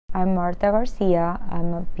I'm Marta Garcia.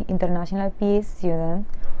 I'm an international PhD student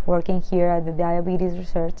working here at the Diabetes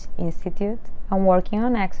Research Institute. I'm working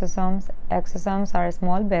on exosomes. Exosomes are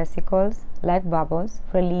small vesicles, like bubbles,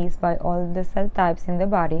 released by all the cell types in the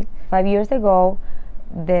body. 5 years ago,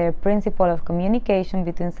 the principle of communication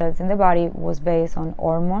between cells in the body was based on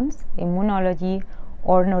hormones, immunology,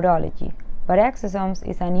 or neurology. But exosomes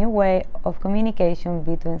is a new way of communication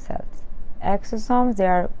between cells. Exosomes, they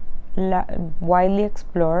are widely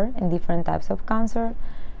explored in different types of cancer.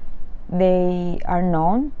 They are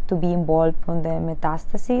known to be involved in the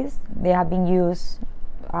metastasis. They have been used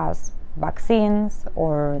as vaccines,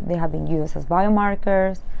 or they have been used as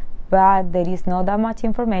biomarkers, but there is not that much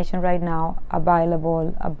information right now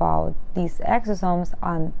available about these exosomes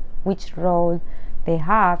and which role they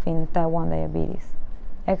have in type 1 diabetes.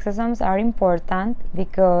 Exosomes are important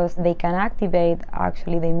because they can activate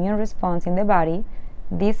actually the immune response in the body.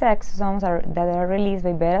 These exosomes that are released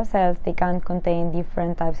by beta cells, they can contain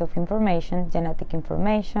different types of information, genetic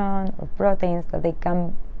information or proteins, that they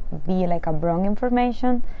can be like a wrong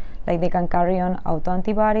information, like they can carry on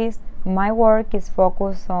autoantibodies. My work is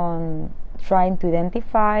focused on trying to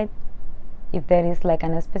identify if there is like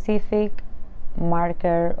a specific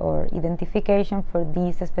marker or identification for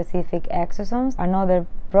these specific exosomes. Another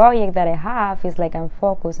project that I have is like I'm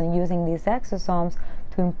focused on using these exosomes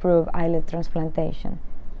to improve islet transplantation.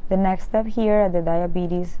 The next step here at the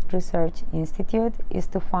Diabetes Research Institute is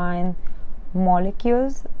to find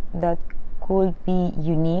molecules that could be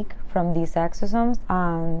unique from these exosomes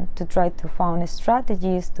and to try to find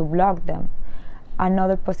strategies to block them.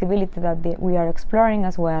 Another possibility that we are exploring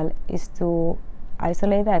as well is to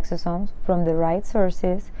isolate the exosomes from the right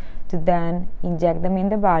sources to then inject them in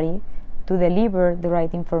the body to deliver the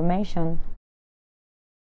right information